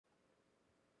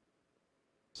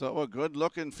So a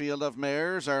good-looking field of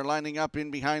mares are lining up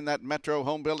in behind that Metro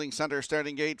Home Building Centre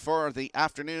starting gate for the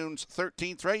afternoon's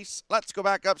 13th race. Let's go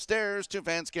back upstairs to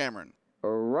Vance Cameron.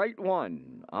 Right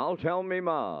one, I'll tell me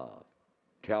ma.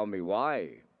 Tell me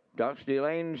why. Dusty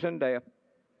Lane, Zendaya.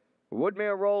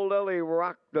 Woodmere Roll Lily,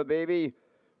 Rock the Baby.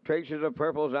 Traces of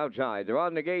Purples outside. They're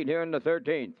on the gate here in the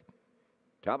 13th.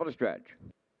 Top of the stretch.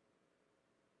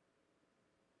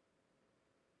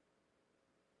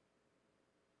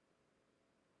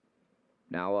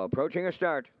 Now approaching a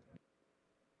start.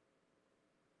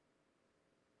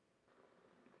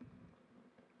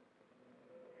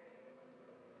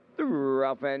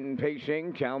 Rough and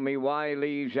pacing, Tell Me Why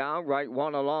leads out. Right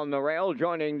one along the rail.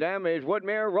 Joining them is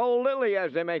Woodmere Roll Lily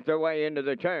as they make their way into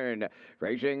the turn.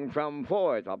 Racing from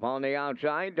fourth. Up on the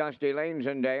outside, Dusty Lane,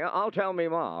 Zendaya. I'll Tell Me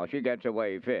Ma. She gets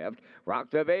away fifth. Rock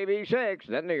the Baby sixth.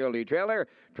 Then the early trailer.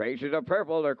 Traces of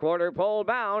Purple, they're quarter pole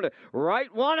bound.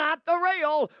 Right one at the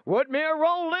rail. Woodmere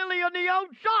Roll Lily on the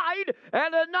outside.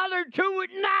 And another two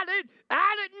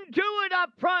added to it up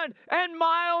front. And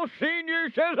Miles Sr.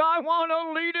 says, I want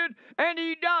to lead it. And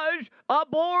he does.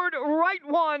 Aboard right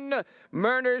one.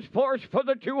 Murner's force for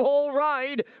the two-hole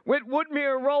ride with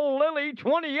Woodmere Roll Lily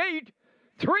 28.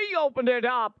 3 opened it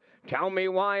up. Tell Me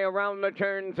Why around the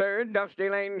turn third. Dusty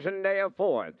Lane, Zendaya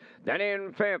fourth. Then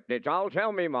in fifth, it's I'll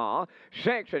Tell Me Ma.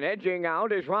 Sixth and edging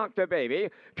out is Rock the Baby.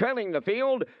 Trailing the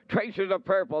field, Traces of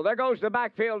Purple. There goes the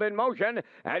backfield in motion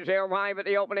as they arrive at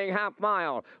the opening half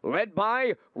mile. Led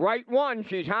by right one.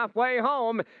 She's halfway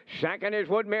home. Second is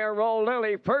Woodmere Roll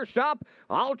Lily. First up,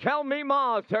 I'll Tell Me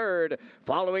Ma third.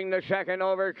 Following the second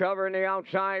over, covering the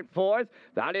outside fourth.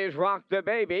 That is Rock the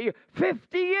Baby.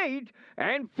 58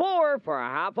 and 4 for a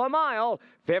half a mile.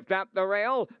 Fifth up the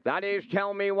rail, that is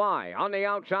Tell Me Why. On the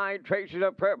outside, Traces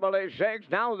of Purple is 6.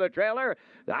 Now the trailer,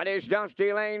 that is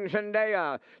Dusty Lane,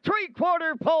 Zendaya.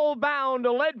 3/4 pole bound,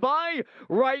 led by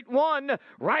right one.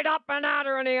 Right up and at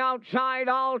her on the outside,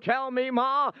 I'll Tell Me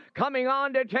Ma. Coming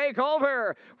on to take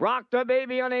over. Rock the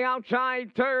Baby on the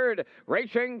outside third.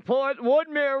 Racing fourth,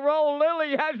 Woodmere Roll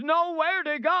Lily has nowhere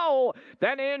to go.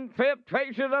 Then in fifth,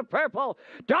 Traces of Purple.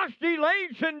 Dusty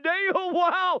Lane, Zendaya,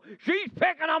 wow, she's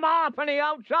picking them off on the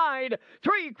outside.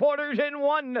 3/4 in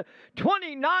 1,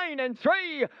 29 and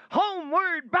 3.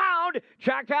 Homeward bound.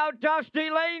 Check out Dusty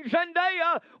Lane,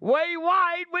 Zendaya. Way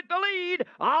wide with the lead.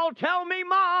 I'll Tell Me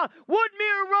Ma.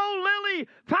 Woodmere Roll Lily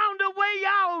found a way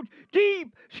out.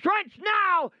 Deep stretch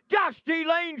now. Dusty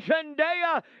Lane,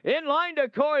 Zendaya. In line to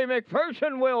Corey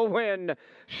McPherson will win.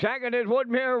 Second is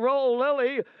Woodmere Roll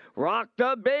Lily. Rock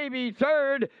the Baby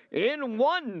third in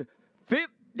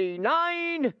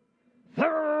 1:59.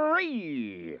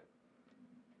 3.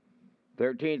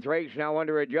 13th race now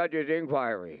under a judge's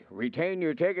inquiry. Retain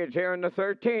your tickets here in the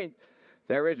 13th.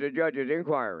 There is a judge's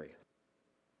inquiry.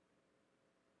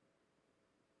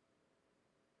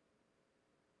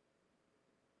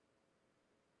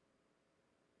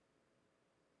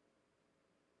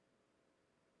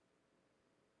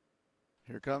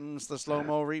 Here comes the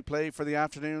slow-mo replay for the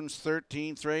afternoon's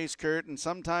 13th race, Kurt. And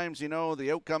sometimes, you know,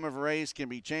 the outcome of a race can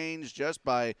be changed just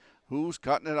by who's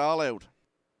cutting it all out.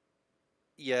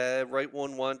 Yeah, right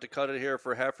one wanted to cut it here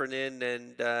for Heffernan,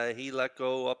 and he let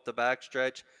go up the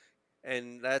backstretch.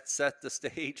 And that set the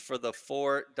stage for the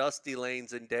 4, Dusty Lane,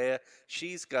 Zendaya.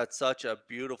 She's got such a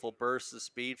beautiful burst of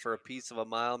speed for a piece of a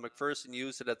mile. McPherson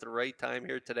used it at the right time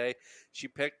here today. She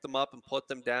picked them up and put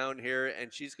them down here,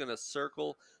 and she's going to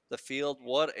circle the field.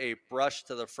 What a brush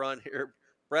to the front here.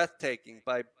 Breathtaking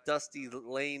by Dusty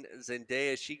Lane,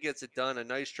 Zendaya. She gets it done. A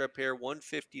nice trip here,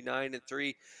 1:59 and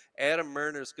 3. Adam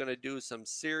Murner's going to do some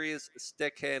serious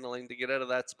stick handling to get out of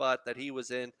that spot that he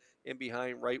was in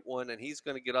behind right one, and he's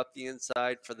going to get up the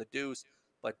inside for the deuce.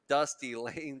 But Dusty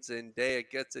Lane, Zendaya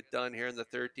gets it done here in the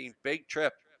 13th. Big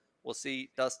trip. We'll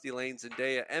see Dusty Lane,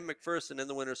 Zendaya, and McPherson in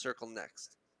the winner's circle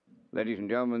next. Ladies and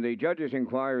gentlemen, the judge's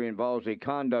inquiry involves the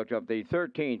conduct of the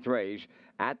 13th race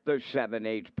at the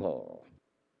 7/8 pole.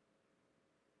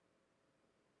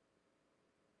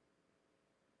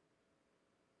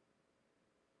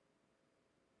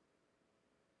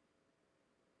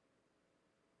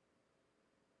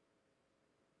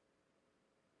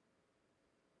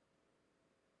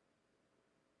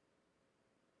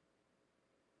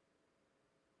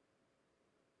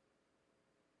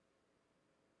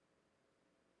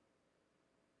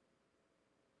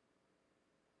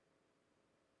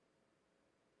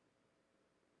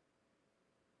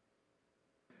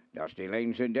 Dusty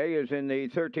Lane, Zendaya is in the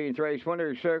 13th race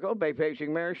winner's circle. Bay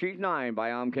Pacing mare, she's 9 by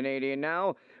Canadian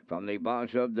now. From the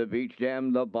boss of the Beach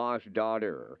Dam, the Boss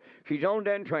Daughter. She's owned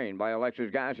and trained by Alexis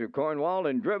Gass of Cornwall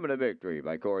and driven to victory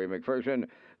by Corey McPherson.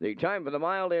 The time for the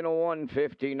mile in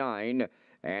 1:59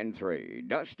 and 3.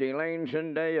 Dusty Lane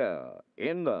Zendaya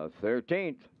in the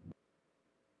 13th.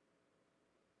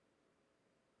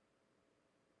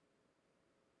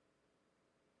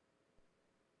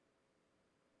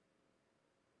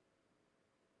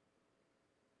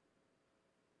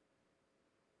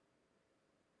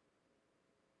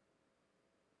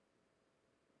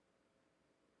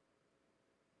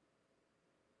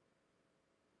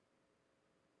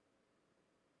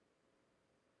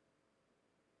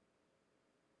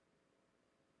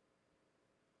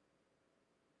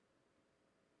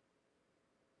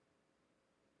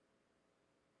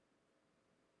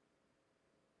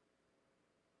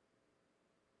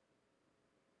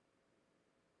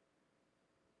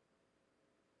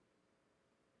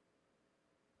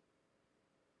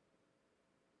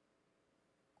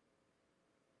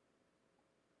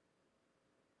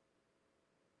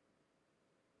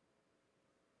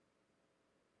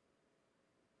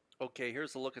 Okay,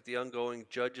 here's a look at the ongoing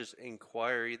judges'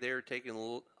 inquiry. They're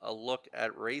taking a look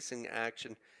at racing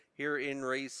action here in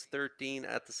race 13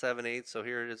 at the 7/8. So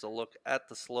here it is, a look at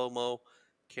the slow-mo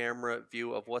camera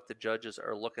view of what the judges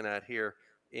are looking at here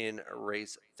in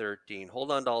race 13.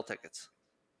 Hold on to all tickets.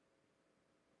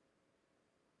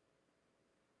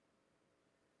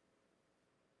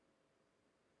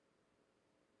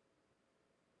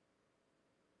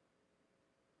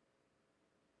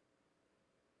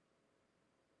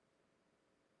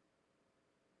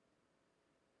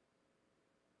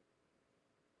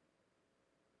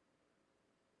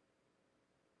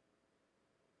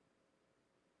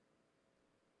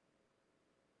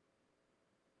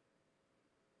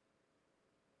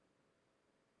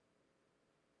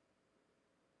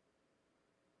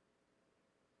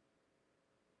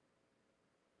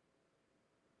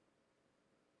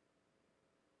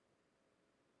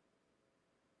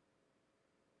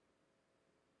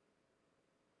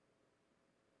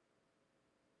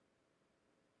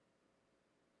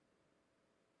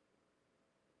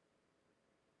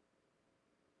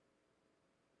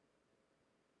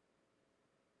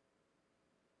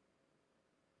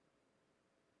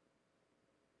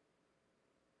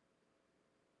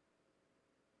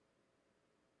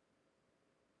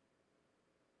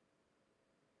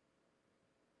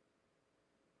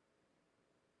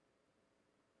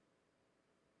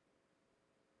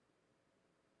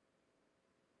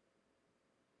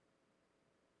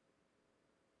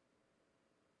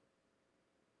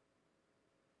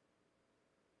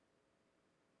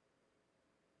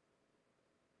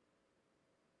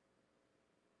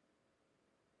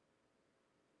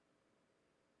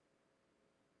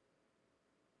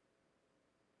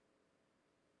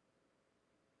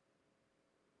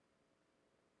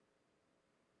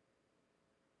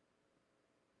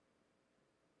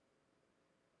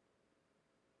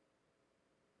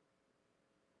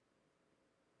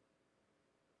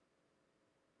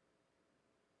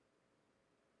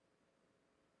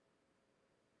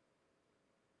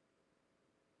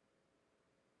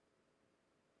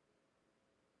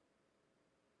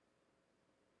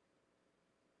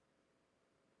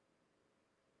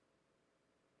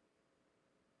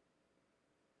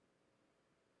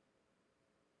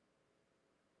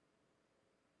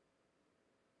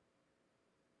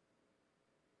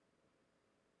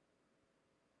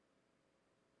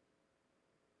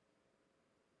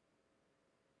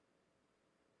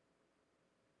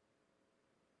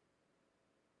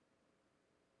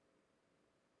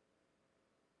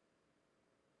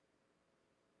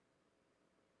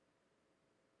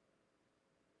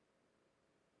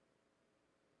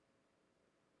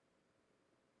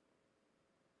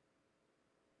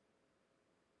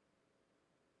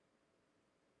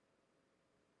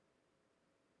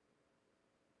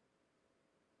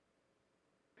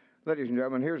 Ladies and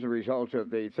gentlemen, here's the results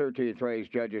of the 13th race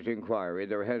judges' inquiry.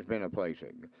 There has been a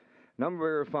placing.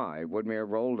 Number 5, Woodmere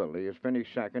Roldley, has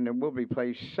finished second and will be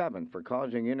placed 7th for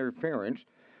causing interference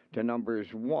to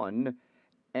numbers 1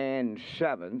 and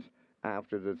 7th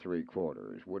after the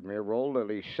 3/4. Woodmere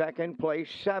Roldley, second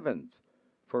place, 7th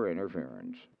for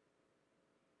interference.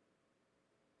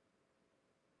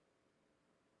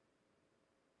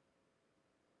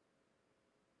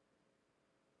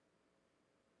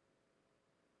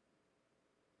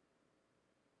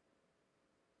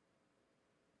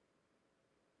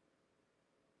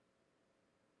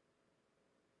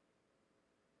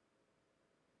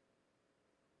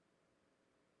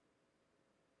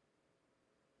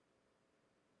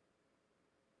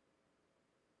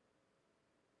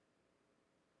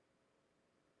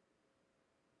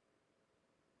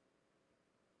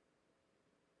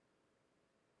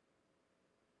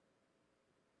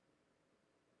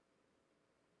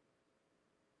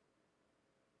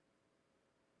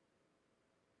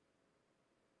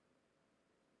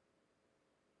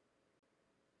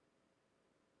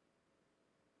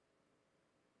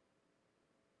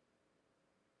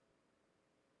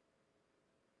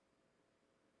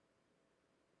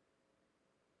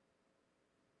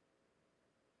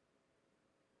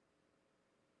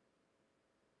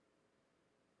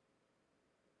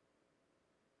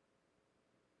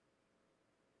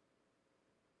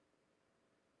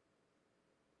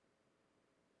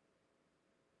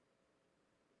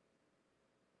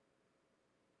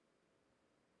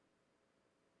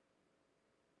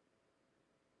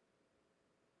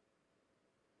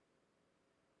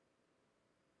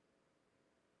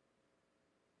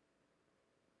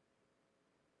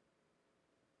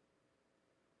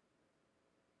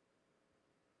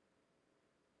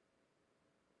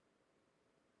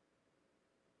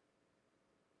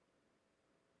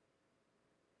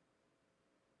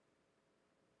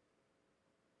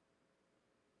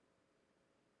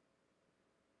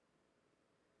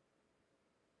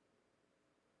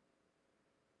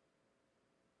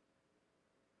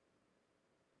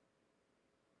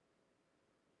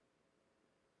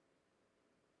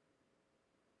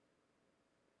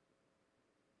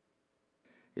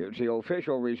 Here's the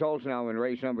official results now in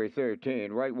race number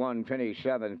 13. Right one finished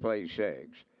 7th, place 6.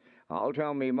 I'll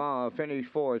Tell Me Ma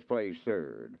finished 4th, place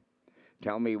 3rd.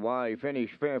 Tell Me Why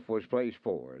finished 5th, was placed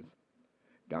 4th.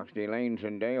 Dusty Lanes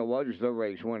and Dale was the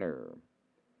race winner.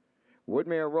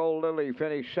 Woodmere Roll Lily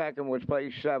finished 2nd, was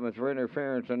placed 7th for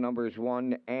interference in numbers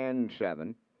 1 and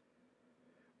 7.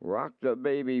 Rock the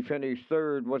Baby finished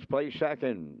 3rd, was placed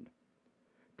 2nd.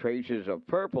 Traces of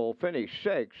Purple finished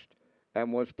 6th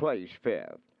and was placed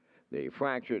 5th. The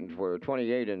fractions were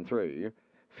 28 and 3,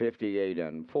 58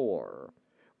 and 4,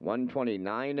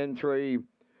 129 and 3,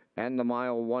 and the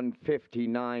mile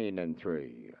 159 and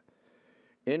 3.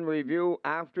 In review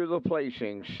after the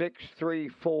placing,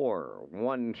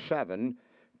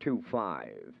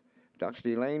 6341725.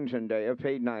 Dusty Lanes and Daya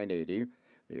paid $9.80.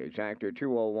 The exactor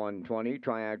 201.20,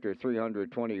 triactor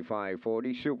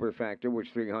 325.40, superfactor was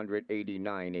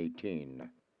 389.18.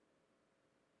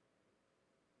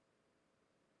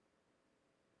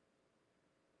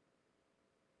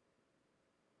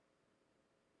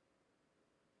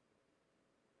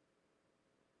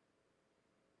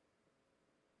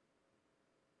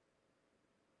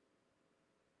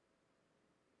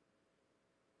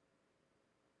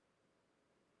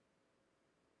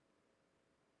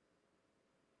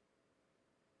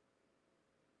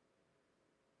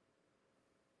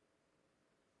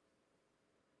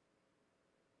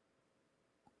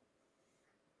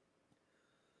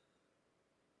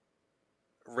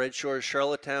 Redshores,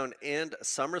 Charlottetown, and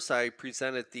Summerside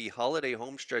presented the Holiday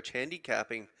Homestretch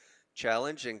Handicapping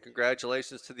Challenge, and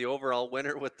congratulations to the overall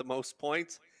winner with the most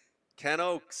points, Ken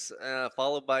Oakes,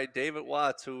 followed by David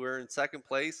Watts, who were in 2nd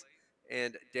place,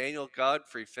 and Daniel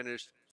Godfrey finished